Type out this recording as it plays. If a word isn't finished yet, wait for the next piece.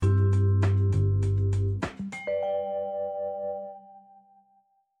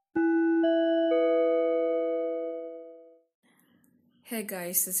Hey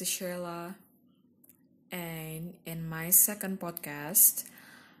guys, this is Sheila, and in my second podcast,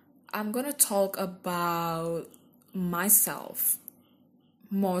 I'm gonna talk about myself.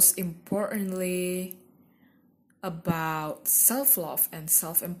 Most importantly, about self love and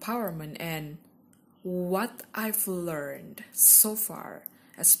self empowerment, and what I've learned so far,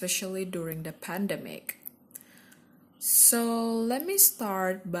 especially during the pandemic. So, let me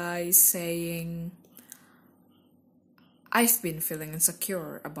start by saying I've been feeling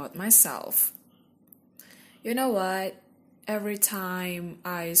insecure about myself. You know what? Every time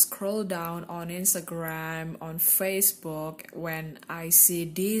I scroll down on Instagram, on Facebook, when I see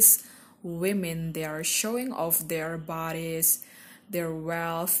these women, they are showing off their bodies, their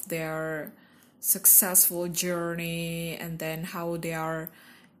wealth, their successful journey, and then how they are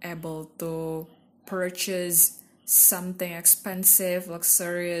able to purchase something expensive,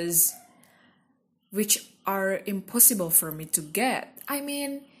 luxurious, which are impossible for me to get. I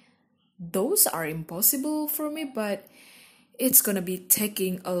mean, those are impossible for me, but it's gonna be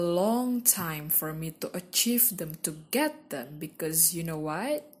taking a long time for me to achieve them, to get them, because you know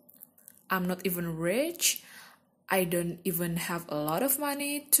what? I'm not even rich. I don't even have a lot of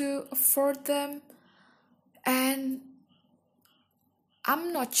money to afford them. And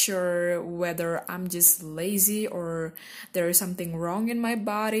I'm not sure whether I'm just lazy or there is something wrong in my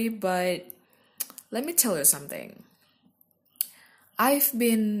body, but let me tell you something. I've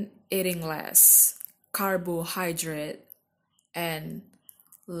been eating less carbohydrate and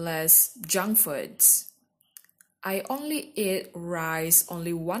less junk foods. I only eat rice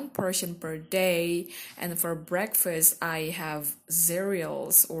only one portion per day, and for breakfast I have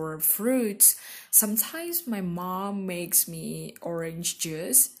cereals or fruits. Sometimes my mom makes me orange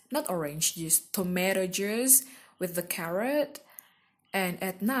juice, not orange juice, tomato juice with the carrot, and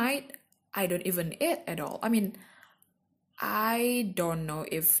at night I don't even eat at all. I mean, I don't know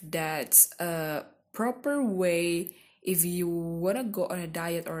if that's a proper way if you wanna go on a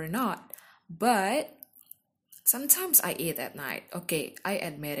diet or not, but sometimes I eat at night. Okay, I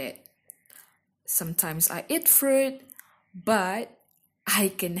admit it. Sometimes I eat fruit, but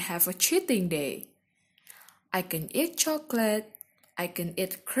I can have a cheating day. I can eat chocolate, I can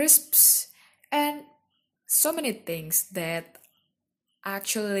eat crisps, and so many things that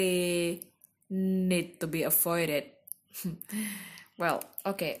actually need to be avoided. Well,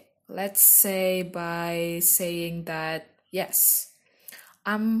 okay, let's say by saying that yes,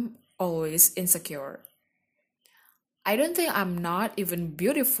 I'm always insecure. I don't think I'm not even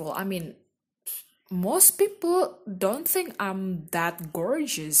beautiful. I mean, most people don't think I'm that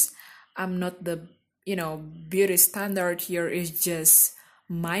gorgeous. I'm not the, beauty standard here is just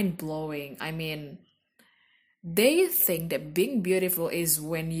mind blowing. I mean, they think that being beautiful is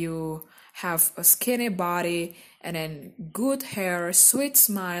when you have a skinny body and then good hair, sweet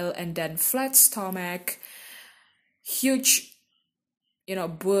smile, and then flat stomach, huge,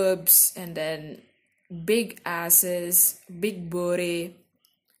 boobs, and then big asses, big booty,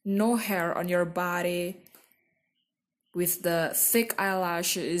 no hair on your body, with the thick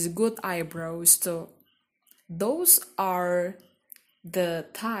eyelashes, good eyebrows. So those are the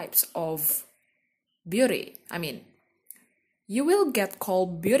types of beauty. I mean, you will get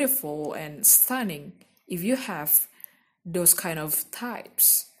called beautiful and stunning if you have those kind of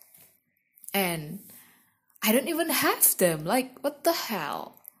types. And I don't even have them. Like, what the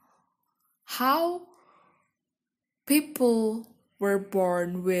hell? How people were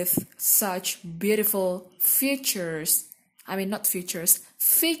born with such beautiful features. I mean, not features.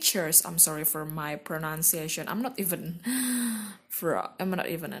 I'm sorry for my pronunciation. I'm not even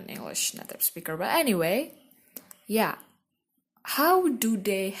an English native speaker. But anyway, yeah. How do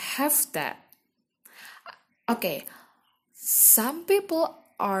they have that? Okay, some people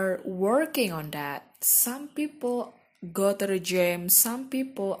are working on that. Some people go to the gym. Some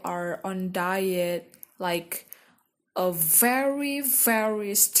people are on diet, like a very,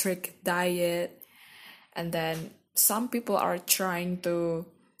 very strict diet. And then some people are trying to,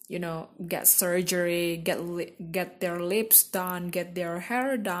 get surgery, get their lips done, get their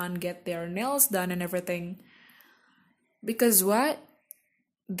hair done, get their nails done, and everything. Because what?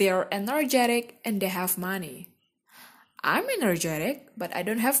 They're energetic and they have money. I'm energetic, but I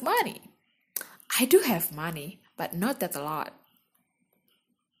don't have money. I do have money, but not that a lot.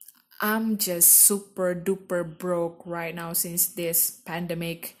 I'm just super duper broke right now since this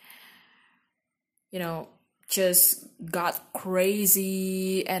pandemic, just got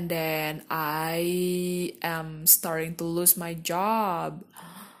crazy, and then I am starting to lose my job.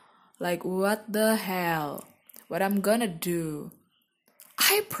 Like, what the hell? What I'm gonna do?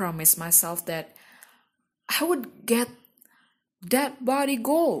 I promised myself that I would get that body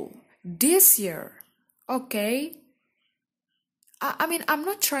goal this year. Okay? I mean, I'm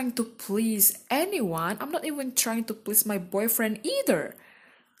not trying to please anyone. I'm not even trying to please my boyfriend either.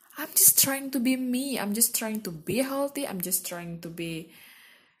 I'm just trying to be me. I'm just trying to be healthy. I'm just trying to be,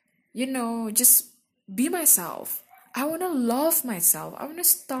 just be myself. I want to love myself. I want to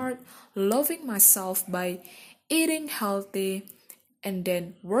start loving myself by eating healthy and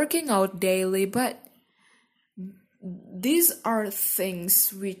then working out daily. But these are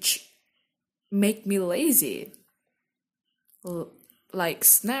things which make me lazy. Like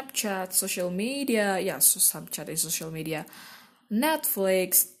Snapchat, social media. Yeah, so Snapchat is social media.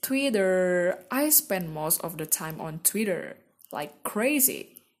 Netflix, Twitter. I spend most of the time on Twitter like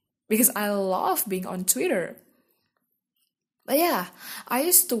crazy because I love being on Twitter. But yeah, I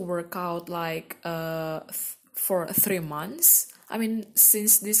used to work out like for 3 months. I mean,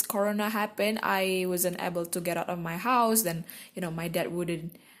 since this corona happened, I wasn't able to get out of my house. Then my dad would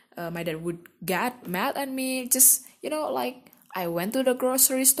get mad at me. Just like I went to the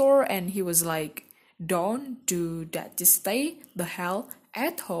grocery store and he was like, "Don't do that. Just stay the hell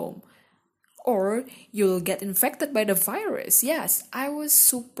at home, or you'll get infected by the virus." Yes, I was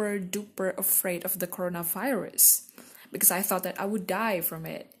super duper afraid of the coronavirus because I thought that I would die from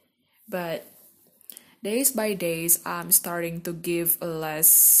it. But days by days, I'm starting to give a less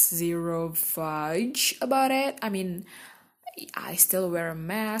zero fudge about it. I mean, I still wear a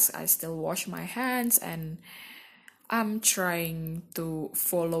mask, I still wash my hands, and I'm trying to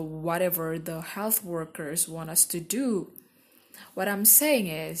follow whatever the health workers want us to do. What I'm saying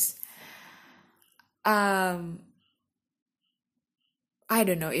is, um, I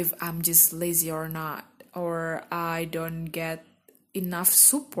don't know if I'm just lazy or not, or I don't get enough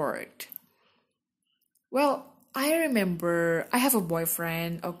support. Well, I remember I have a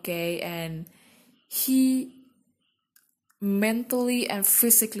boyfriend, okay, and he mentally and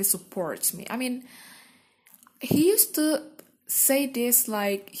physically supports me. I mean, he used to say this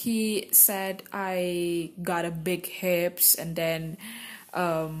like he said I got a big hips and then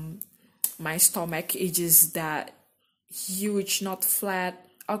my stomach is just that huge, not flat.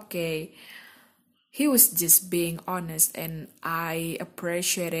 Okay, he was just being honest and I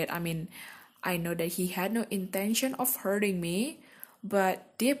appreciate it. I mean, I know that he had no intention of hurting me,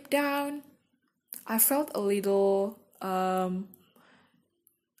 but deep down, I felt a little I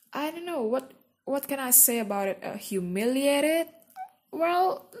don't know what can I say about it? Humiliated?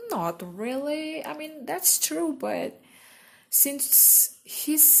 Well, not really. I mean, that's true, but since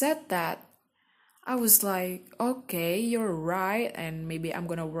he said that, I was like, okay, you're right, and maybe I'm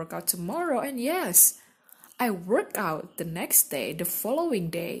gonna work out tomorrow. And yes, I worked out the next day, the following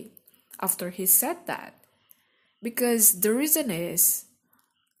day, after he said that. Because the reason is,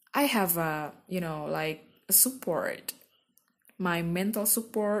 I have like a support, my mental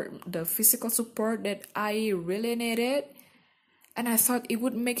support, the physical support that I really needed. And I thought it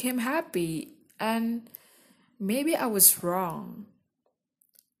would make him happy. And maybe I was wrong.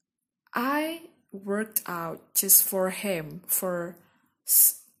 I worked out just for him, for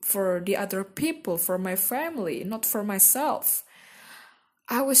the other people, for my family, not for myself.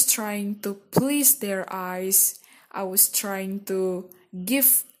 I was trying to please their eyes. I was trying to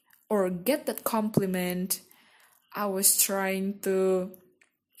give or get that compliment. I was trying to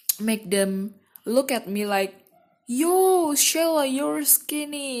make them look at me like, "Yo, Sheila, you're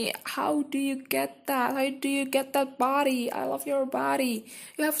skinny. How do you get that? How do you get that body? I love your body.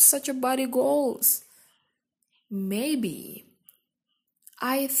 You have such a body goals." Maybe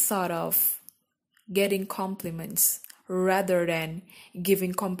I thought of getting compliments rather than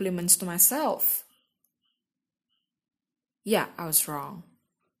giving compliments to myself. Yeah, I was wrong.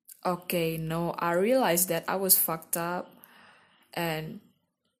 Okay, no, I realized that I was fucked up. And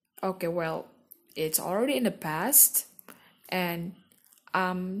okay, well, it's already in the past. And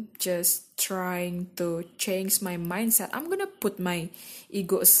I'm just trying to change my mindset. I'm gonna put my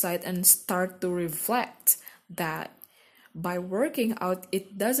ego aside and start to reflect that by working out,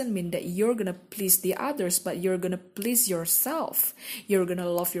 it doesn't mean that you're gonna please the others, but you're gonna please yourself. You're gonna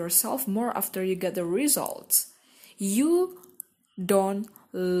love yourself more after you get the results. You don't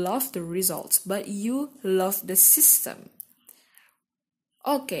love the results, but you love the system.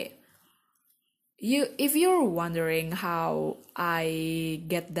 Okay, if you're wondering how I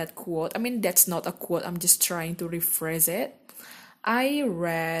get that quote, I mean that's not a quote, I'm just trying to rephrase it. I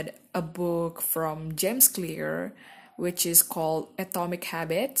read a book from James Clear which is called Atomic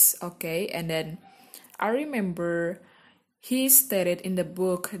Habits, okay? And then I remember he stated in the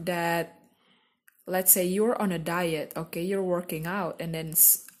book that, let's say you're on a diet, okay? You're working out and then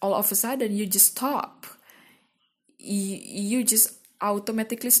all of a sudden you just stop. you just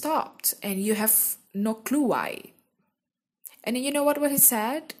automatically stopped and you have no clue why. And you know what he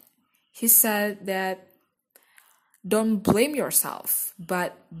said? He said that don't blame yourself,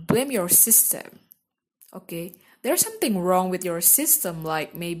 but blame your system. Okay, there's something wrong with your system,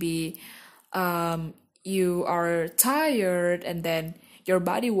 like maybe you are tired and then your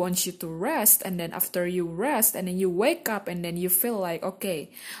body wants you to rest, and then after you rest and then you wake up and then you feel like,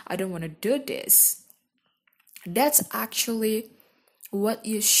 okay, I don't want to do this. That's actually what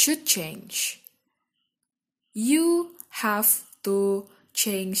you should change. You have to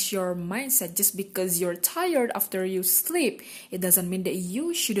change your mindset. Just because you're tired after you sleep, it doesn't mean that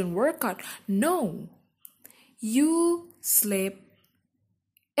you shouldn't work out. No, you sleep,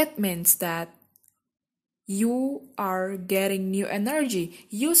 it means that you are getting new energy.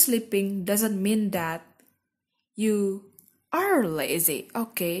 You sleeping doesn't mean that you are lazy,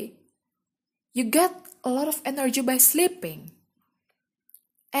 okay? You get a lot of energy by sleeping.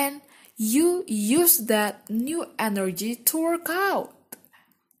 And you use that new energy to work out,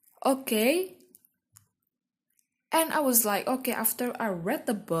 okay? And I was like, okay, after I read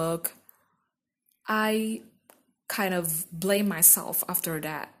the book, I kind of blame myself after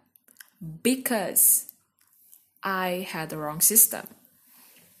that because I had the wrong system.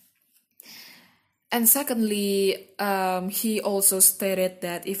 And secondly, he also stated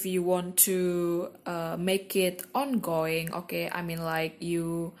that if you want to make it ongoing, okay, I mean like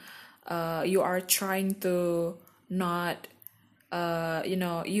you are trying to not,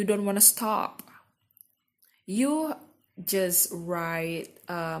 you don't want to stop. You just write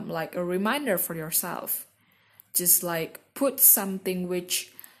like a reminder for yourself. Just like put something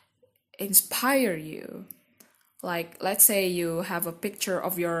which inspire you. Like let's say you have a picture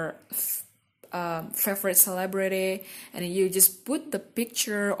of your favorite celebrity and you just put the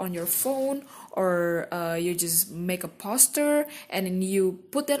picture on your phone, or you just make a poster and then you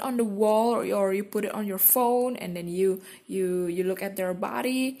put it on the wall, or you put it on your phone, and then you look at their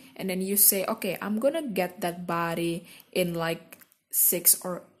body and then you say, okay, I'm gonna get that body in like 6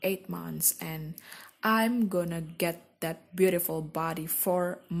 or 8 months, and I'm gonna get that beautiful body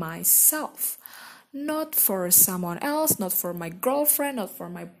for myself, not for someone else, not for my girlfriend, not for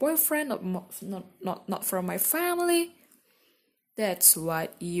my boyfriend, not for my family. That's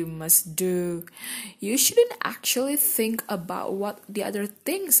what you must do. You shouldn't actually think about what the other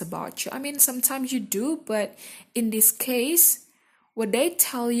thinks about you. I mean, sometimes you do, but in this case, what they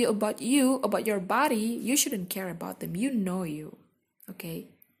tell you, about your body, you shouldn't care about them. You know you, okay?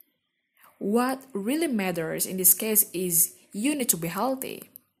 What really matters in this case is you need to be healthy.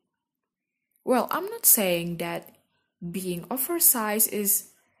 Well, I'm not saying that being oversized is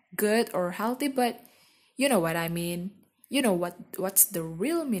good or healthy, but you know what I mean. You know what's the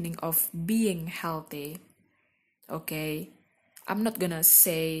real meaning of being healthy. Okay? I'm not gonna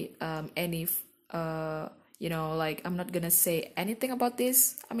say I'm not gonna say anything about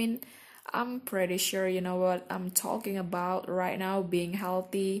this. I mean, I'm pretty sure you know what I'm talking about right now, being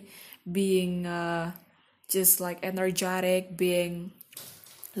healthy, being just like energetic, being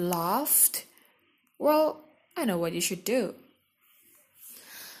loved. Well, I know what you should do.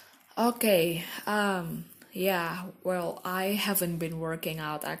 Okay, yeah, well, I haven't been working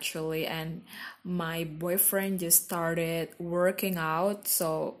out actually, and my boyfriend just started working out,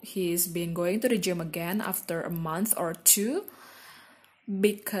 so he's been going to the gym again after a month or two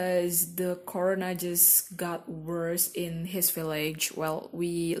because the corona just got worse in his village. Well,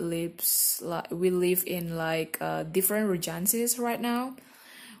 we live in like different regencies right now,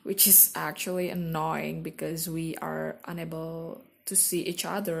 which is actually annoying because we are unable to see each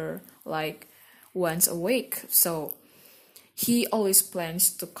other like once a week. So he always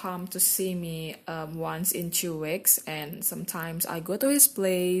plans to come to see me once in 2 weeks, and sometimes I go to his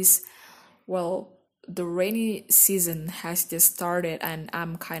place. Well, the rainy season has just started and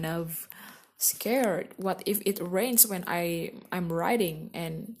I'm kind of scared. What if it rains when I'm riding?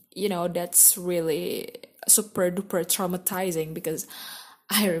 And that's really super duper traumatizing because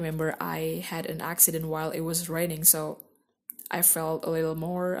I remember I had an accident while it was raining, so I felt a little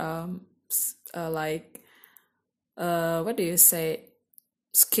more like what do you say?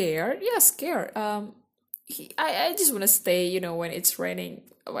 Scared? Yeah, scared. I just want to stay, when it's raining.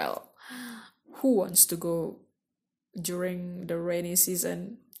 Well, who wants to go during the rainy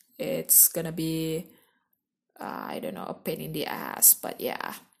season? It's gonna be I don't know, a pain in the ass, but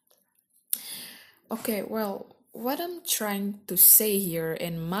yeah. Okay, well, what I'm trying to say here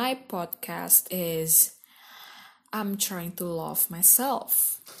in my podcast is I'm trying to love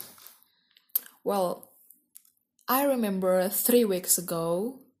myself. Well, I remember 3 weeks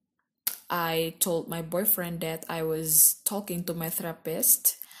ago, I told my boyfriend that I was talking to my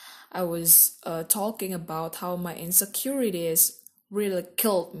therapist. I was talking about how my insecurities really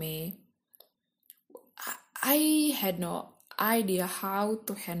killed me. I had no idea how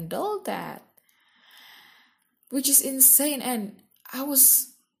to handle that, which is insane. And I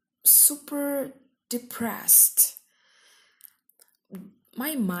was super depressed.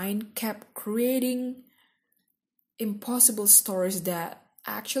 My mind kept creating impossible stories that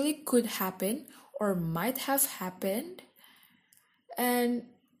actually could happen or might have happened, and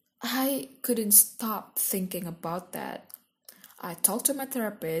I couldn't stop thinking about that. I talked to my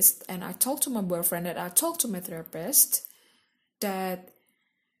therapist and I talked to my boyfriend and I talked to my therapist that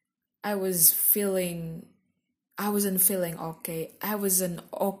I was feeling I wasn't feeling okay. I wasn't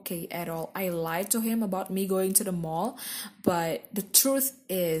okay at all. I lied to him about me going to the mall, but the truth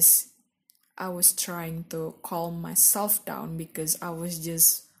is I was trying to calm myself down because I was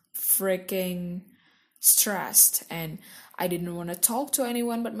just freaking stressed and I didn't want to talk to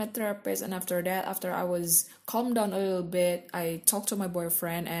anyone but my therapist. And after that, after I was calmed down a little bit, I talked to my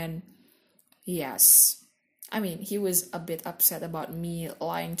boyfriend, and yes, I mean, he was a bit upset about me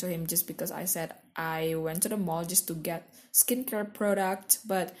lying to him just because I said I went to the mall just to get skincare product.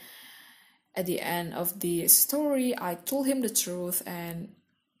 But at the end of the story, I told him the truth and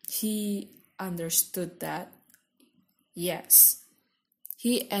he understood that. Yes,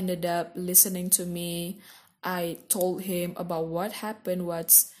 he ended up listening to me. I told him about what happened,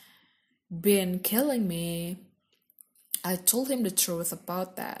 what's been killing me. I told him the truth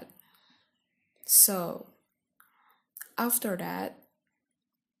about that. So, after that,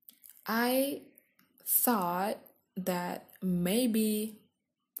 I thought that maybe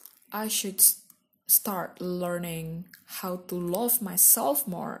I should start learning how to love myself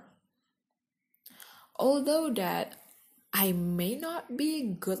more. Although that I may not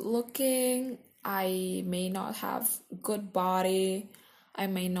be good looking, I may not have good body, I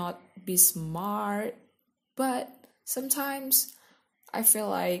may not be smart, but sometimes I feel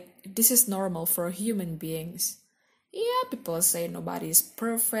like this is normal for human beings. Yeah, people say nobody is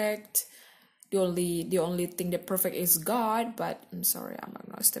perfect. The only thing that perfect is God, but I'm sorry, I'm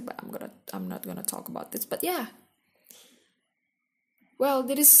agnostic, but I'm not gonna talk about this. But yeah. Well,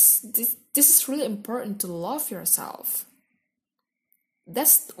 this is really important to love yourself.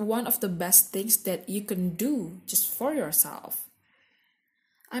 That's one of the best things that you can do just for yourself.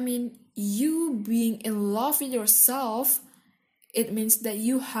 I mean, you being in love with yourself, it means that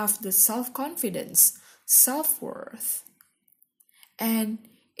you have the self-confidence, self-worth, and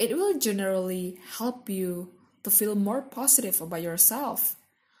it will generally help you to feel more positive about yourself.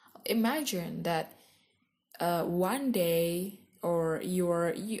 Imagine that one day, or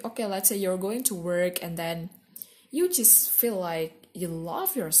okay, let's say you're going to work and then you just feel like you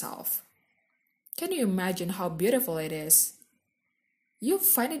love yourself. Can you imagine how beautiful it is? You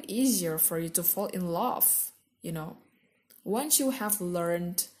find it easier for you to fall in love, once you have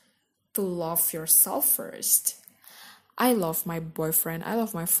learned to love yourself first. I love my boyfriend, I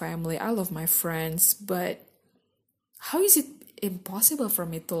love my family, I love my friends, but how is it impossible for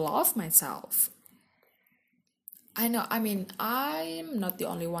me to love myself? I know, I mean, I'm not the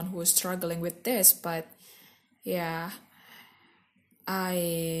only one who is struggling with this, but yeah,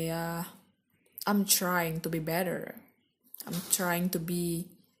 I'm trying to be better. I'm trying to be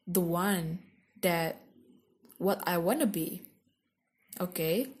the one that what I want to be.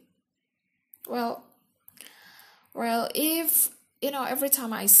 Okay? Well, if every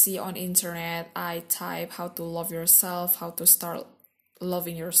time I see on internet, I type how to love yourself, how to start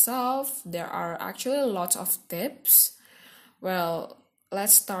loving yourself, there are actually a lot of tips. Well,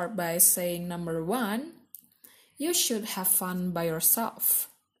 let's start by saying number 1, you should have fun by yourself.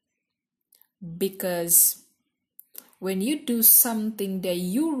 Because when you do something that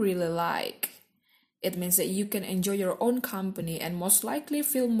you really like, it means that you can enjoy your own company and most likely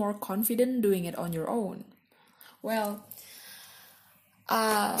feel more confident doing it on your own. Well,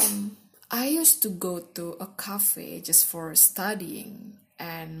 I used to go to a cafe just for studying.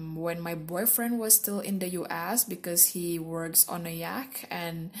 And when my boyfriend was still in the US, because he works on a yacht,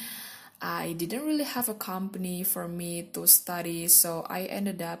 and I didn't really have a company for me to study, so I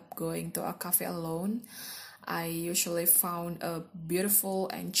ended up going to a cafe alone. I usually found a beautiful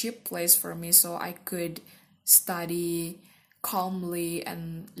and cheap place for me so I could study calmly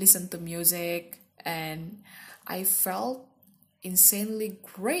and listen to music, and I felt insanely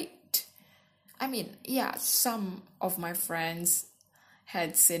great. I mean, yeah, some of my friends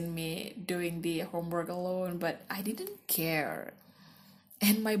had seen me doing the homework alone, but I didn't care.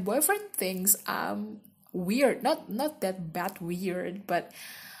 And my boyfriend thinks I'm weird. Not that bad weird, but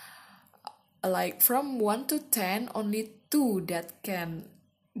like from 1 to 10, only 2 that can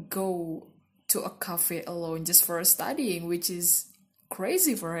go to a cafe alone just for studying, which is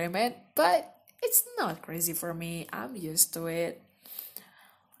crazy for him. But it's not crazy for me. I'm used to it.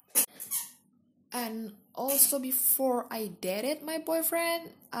 And also before I dated my boyfriend,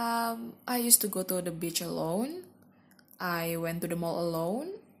 I used to go to the beach alone. I went to the mall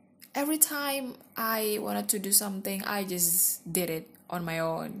alone. Every time I wanted to do something, I just did it on my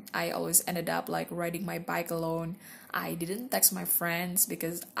own. I always ended up like riding my bike alone. I didn't text my friends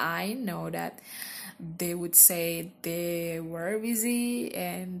because I know that they would say they were busy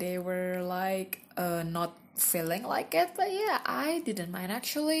and they were like not feeling like it. But yeah, I didn't mind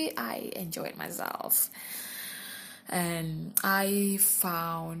actually. I enjoyed myself. And I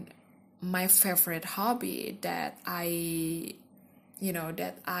found my favorite hobby that I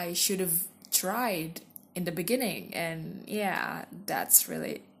should have tried in the beginning. And yeah, that's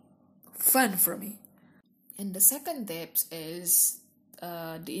really fun for me. And the second tips is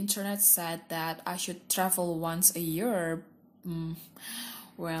the internet said that I should travel once a year. Mm,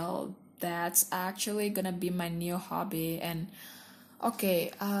 well, that's actually gonna be my new hobby. And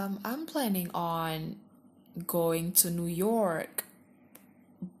okay, I'm planning on going to New York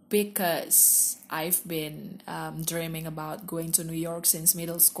because I've been dreaming about going to New York since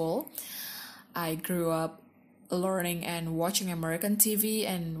middle school. I grew up learning and watching American TV,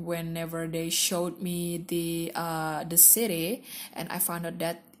 and whenever they showed me the city, and I found out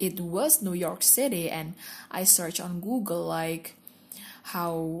that it was New York City, and I searched on Google like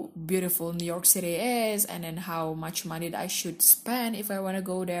how beautiful New York City is, and then how much money that I should spend if I want to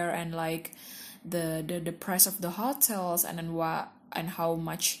go there, and like the price of the hotels, and then what and how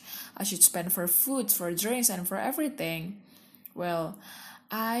much I should spend for food, for drinks, and for everything. Well,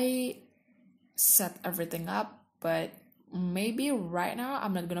 I set everything up, but maybe right now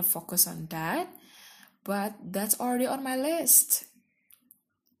I'm not gonna focus on that, but that's already on my list.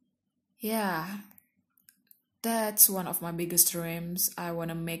 Yeah, that's one of my biggest dreams. I want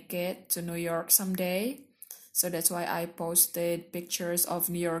to make it to New York someday. So that's why I posted pictures of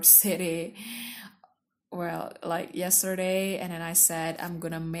New York City, well, like yesterday, and then I said I'm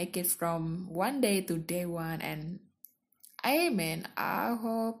gonna make it from one day to day one. And I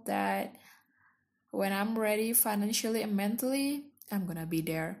hope that when I'm ready financially and mentally, I'm gonna be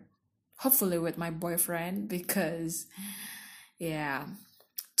there. Hopefully with my boyfriend, because yeah,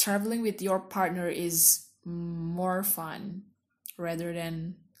 traveling with your partner is more fun rather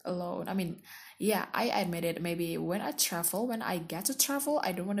than alone. I mean, yeah, I admit it. Maybe when I get to travel,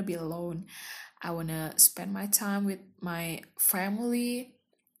 I don't want to be alone. I want to spend my time with my family,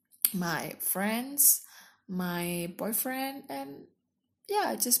 my friends, my boyfriend, and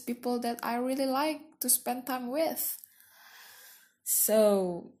yeah, just people that I really like to spend time with.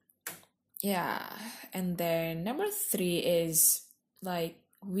 So, yeah. And then number 3 is like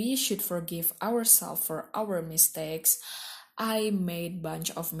we should forgive ourselves for our mistakes. I made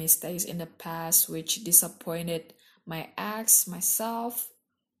bunch of mistakes in the past which disappointed my ex, myself,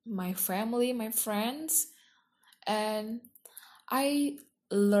 my family, my friends, and I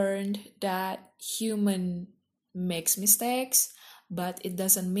learned that human makes mistakes, but it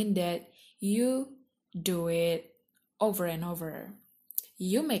doesn't mean that you do it over and over.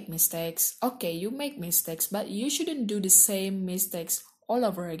 You make mistakes. Okay, you make mistakes, but you shouldn't do the same mistakes all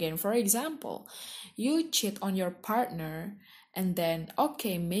over again. For example, you cheat on your partner, and then,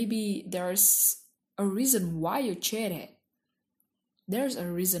 okay, maybe there's a reason why you cheated. There's a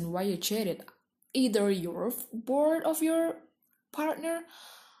reason why you cheated. Either you're bored of your partner,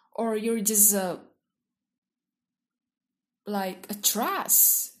 or you're just like a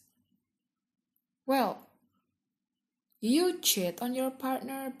trash. Well, you cheat on your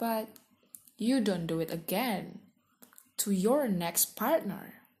partner, but you don't do it again to your next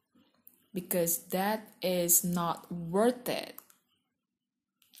partner because that is not worth it.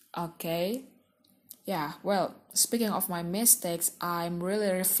 Okay? Yeah, well, speaking of my mistakes, I'm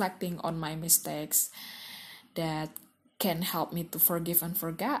really reflecting on my mistakes that can help me to forgive and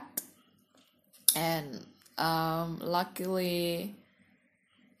forget. And luckily,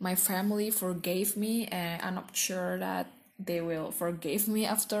 my family forgave me, and I'm not sure that they will forgive me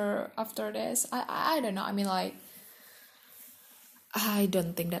after this. I don't know. I mean, like, I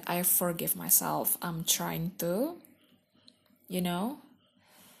don't think that I forgive myself. I'm trying to, you know.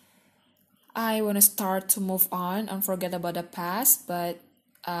 I want to start to move on and forget about the past, but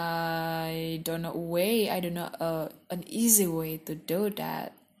I don't know an easy way to do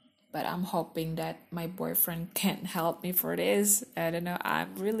that. But I'm hoping that my boyfriend can help me for this. I don't know.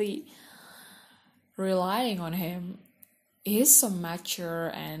 I'm really relying on him. He's so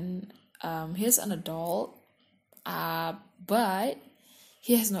mature, and he's an adult, but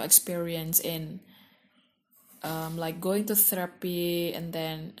he has no experience in like going to therapy. And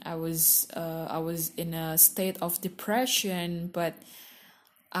then I was in a state of depression, but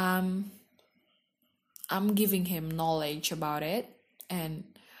I'm giving him knowledge about it, and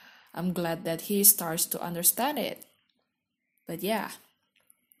I'm glad that he starts to understand it. But yeah,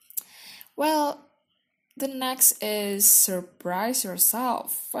 well, the next is surprise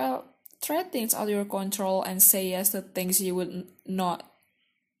yourself. Well, try things out of your control and say yes to things you would not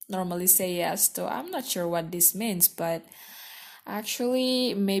normally say yes to. I'm not sure what this means, but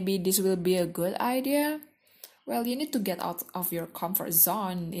actually, maybe this will be a good idea. Well, you need to get out of your comfort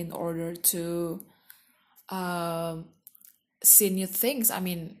zone in order to see new things. I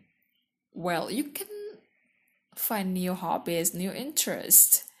mean, well, you can find new hobbies, new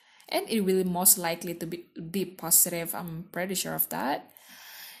interests, and it will most likely to be positive. I'm pretty sure of that.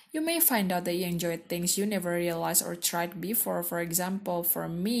 You may find out that you enjoy things you never realized or tried before. For example, for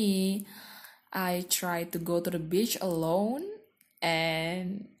me, I tried to go to the beach alone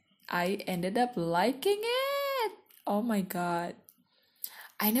and I ended up liking it. Oh my god.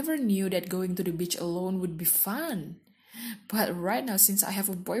 I never knew that going to the beach alone would be fun. But right now, since I have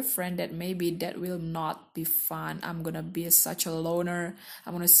a boyfriend, that maybe that will not be fun. I'm gonna be such a loner.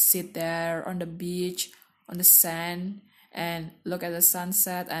 I'm gonna sit there on the beach, on the sand, and look at the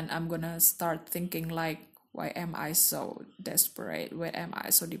sunset, and I'm gonna start thinking like, why am I so desperate? Why am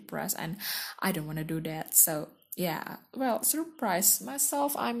I so depressed? And I don't want to do that. So yeah, well, surprise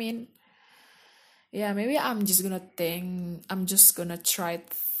myself. I mean, yeah, maybe I'm just gonna try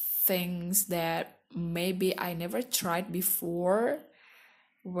things that maybe I never tried before.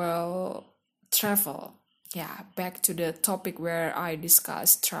 Well, travel. Yeah, back to the topic where I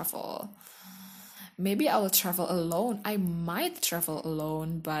discussed travel. Maybe I will travel alone. I might travel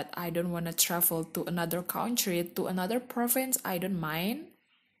alone, but I don't want to travel to another country, to another province. I don't mind.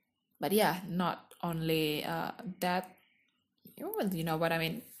 But yeah, not only that. You know what I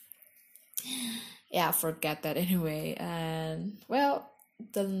mean. Yeah, forget that anyway. And well,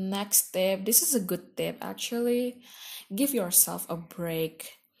 the next tip, this is a good tip actually. Give yourself a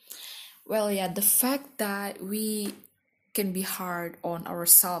break. Well, yeah, the fact that we can be hard on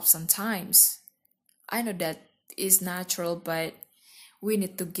ourselves sometimes. I know that is natural, but we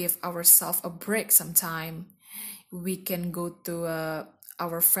need to give ourselves a break sometime. We can go to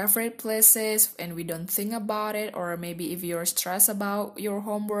our favorite places and we don't think about it, or maybe if you're stressed about your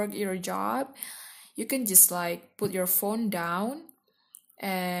homework, your job, you can just like put your phone down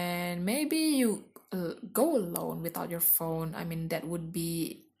and maybe you go alone without your phone. I mean, that would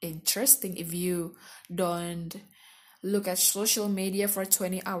be interesting if you don't look at social media for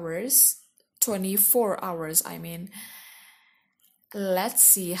 20 hours, 24 hours, I mean. Let's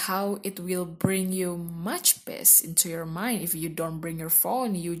see how it will bring you much peace into your mind if you don't bring your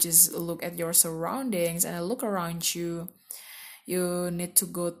phone. You just look at your surroundings and look around you. You need to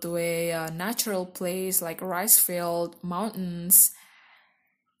go to a natural place like rice field, mountains,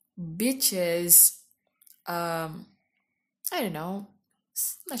 beaches, I don't know,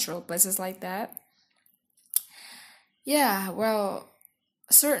 natural places like that. Yeah, well,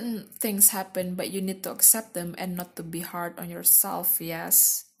 certain things happen, but you need to accept them and not to be hard on yourself.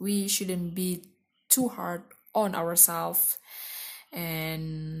 Yes, we shouldn't be too hard on ourselves,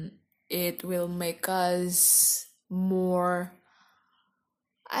 and it will make us more,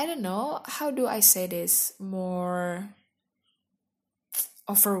 I don't know, how do I say this, more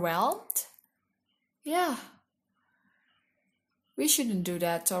overwhelmed. Yeah, we shouldn't do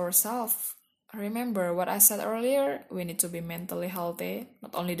that to ourselves. Remember what I said earlier, we need to be mentally healthy.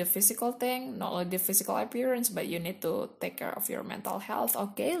 Not only the physical thing, not only the physical appearance, but you need to take care of your mental health.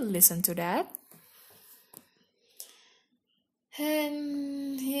 Okay, listen to that.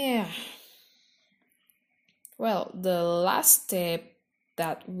 And yeah. Well, the last tip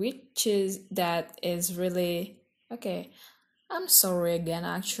that is really okay. I'm sorry again,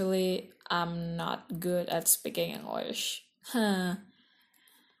 actually. I'm not good at speaking English. Huh.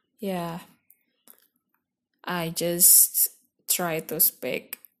 Yeah. I just try to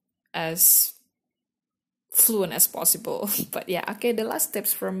speak as fluent as possible. But yeah, okay, the last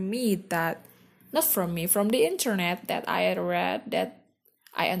tips from me that, not from me, from the internet that I read that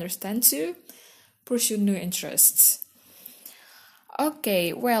I understand too, pursue new interests.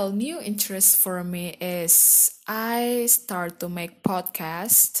 Okay, well, new interest for me is I start to make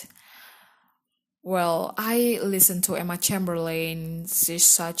podcast. Well, I listen to Emma Chamberlain. She's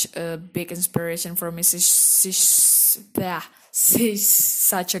such a big inspiration for me. She's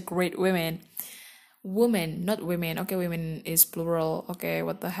such a great woman. woman, not women. Okay, women is plural. Okay,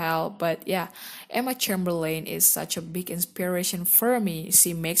 what the hell? But yeah, Emma Chamberlain is such a big inspiration for me.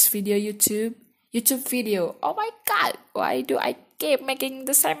 She makes YouTube video. Oh my god, why do I keep making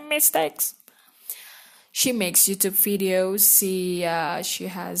the same mistakes? She makes YouTube videos. She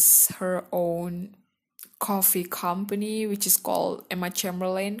has her own coffee company which is called Emma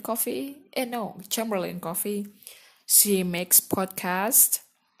Chamberlain Coffee. No, Chamberlain Coffee. She makes podcast.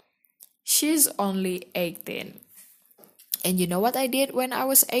 She's only 18. And you know what I did when I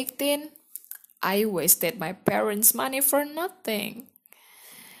was 18? I wasted my parents' money for nothing.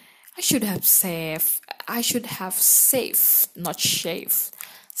 I should have saved. I should have saved, not shaved.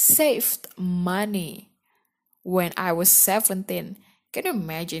 Saved money when I was 17. Can you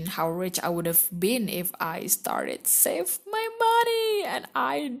imagine how rich I would have been if I started save my money and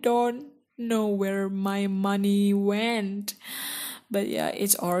I don't know where my money went? But yeah,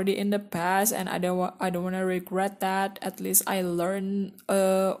 it's already in the past and I don't want to regret that. At least I learned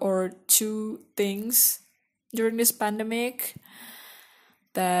or two things during this pandemic,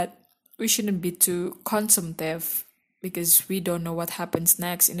 that we shouldn't be too consumptive because we don't know what happens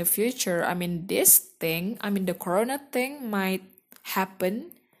next in the future. I mean, the corona thing might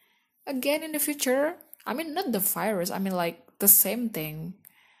happen again in the future. I mean, not the virus. I mean, like the same thing.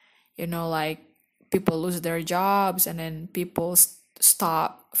 Like people lose their jobs and then people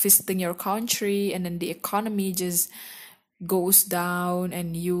stop visiting your country and then the economy just goes down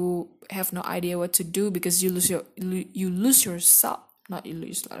and you have no idea what to do because you lose yourself. Not you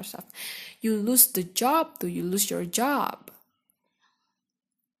lose yourself. You lose the job too. You lose your job.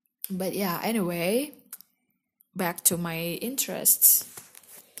 But yeah, anyway, back to my interests.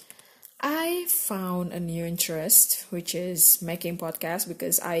 I found a new interest, which is making podcasts,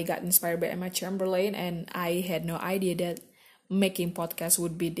 because I got inspired by Emma Chamberlain and I had no idea that making podcasts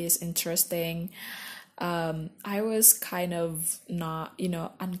would be this interesting. I was kind of not,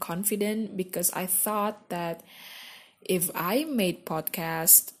 unconfident because I thought that if I made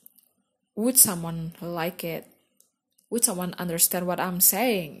podcast, would someone like it? Would someone understand what I'm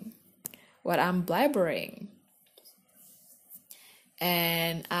saying? What I'm blabbering?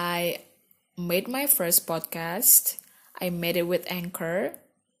 And I made my first podcast. I made it with Anchor,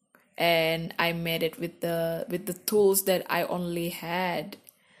 and I made it with the tools that I only had.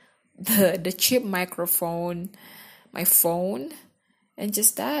 The cheap microphone, my phone, and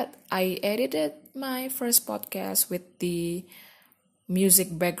just that. I edited my first podcast with the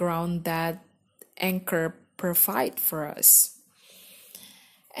music background that Anchor provide for us.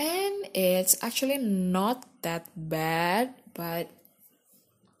 And it's actually not that bad, but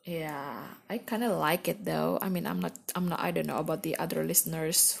yeah, I kind of like it though. I mean, I don't know about the other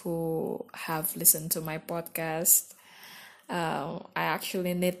listeners who have listened to my podcast. I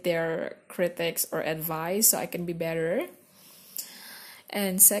actually need their critics or advice so I can be better.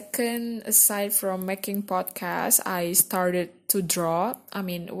 And second, aside from making podcasts, I started to draw. I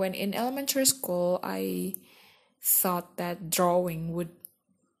mean, when in elementary school, I thought that drawing would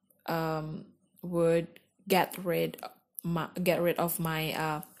get rid of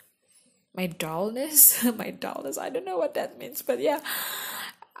my my dullness. My dullness, I don't know what that means, but yeah,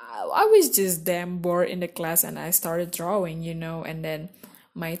 I was just damn bored in the class and I started drawing, and then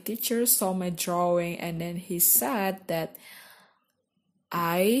my teacher saw my drawing and then he said that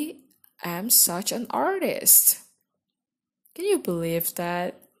I am such an artist. Can you believe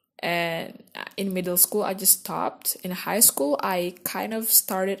that? And in middle school, I just stopped. In high school, I kind of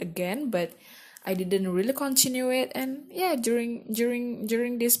started again, but I didn't really continue it. And yeah,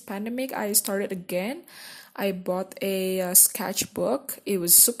 during this pandemic, I started again. I bought a sketchbook. It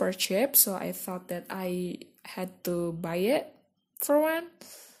was super cheap, so I thought that I had to buy it for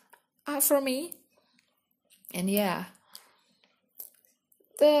me. And yeah,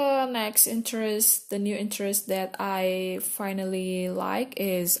 the new interest that I finally like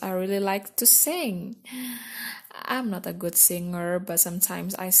is I really like to sing. I'm not a good singer, but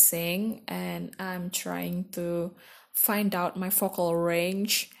sometimes I sing and I'm trying to find out my vocal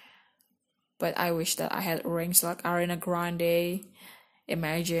range. But I wish that I had range like Ariana Grande.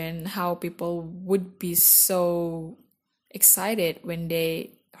 Imagine how people would be so excited when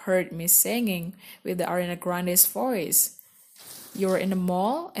they heard me singing with the Ariana Grande's voice. You're in the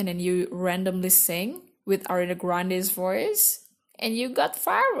mall and then you randomly sing with Ariana Grande's voice and you got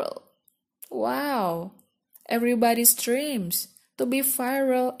viral. Wow. Everybody's dreams to be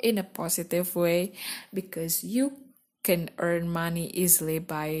viral in a positive way because you can earn money easily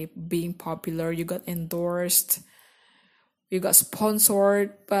by being popular. You got endorsed. You got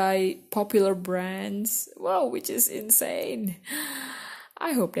sponsored by popular brands. Wow, which is insane.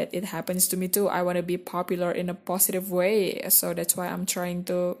 I hope that it happens to me too. I want to be popular in a positive way. So that's why I'm trying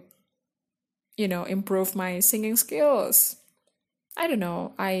to, improve my singing skills. I don't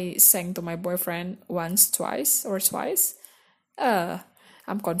know. I sang to my boyfriend once, twice, or twice.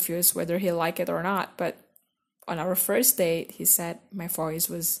 I'm confused whether he liked it or not. But on our first date, he said my voice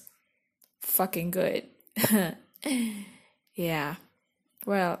was fucking good. Yeah.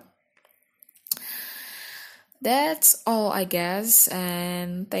 Well, that's all, I guess.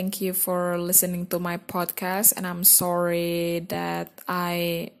 And thank you for listening to my podcast. And I'm sorry that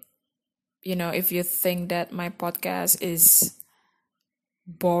if you think that my podcast is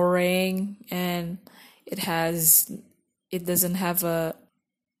boring and it doesn't have a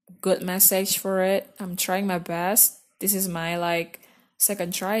good message for it, I'm trying my best. This is my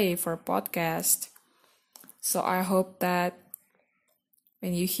second try for podcast. So I hope that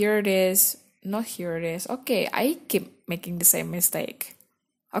when you not hear this, okay, I keep making the same mistake.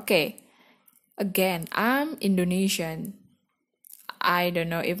 Okay, again, I'm Indonesian. I don't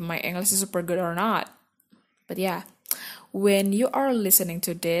know if my English is super good or not. But yeah, when you are listening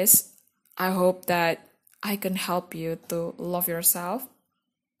to this, I hope that I can help you to love yourself,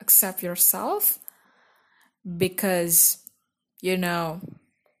 accept yourself, because, you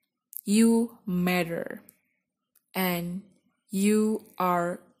matter and you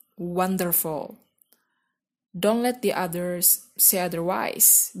are wonderful. Don't let the others say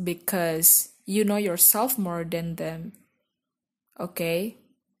otherwise, because you know yourself more than them. Okay?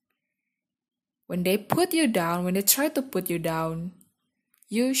 When they put you down, when they try to put you down,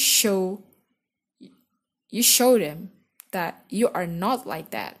 you show them that you are not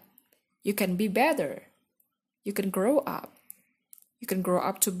like that. You can be better. You can grow up. You can grow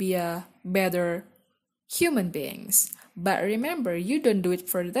up to be a better human beings. But remember, you don't do it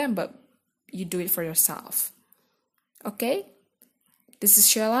for them, but you do it for yourself. Okay? This is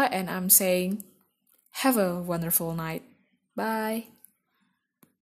Sheila, and I'm saying, have a wonderful night. Bye.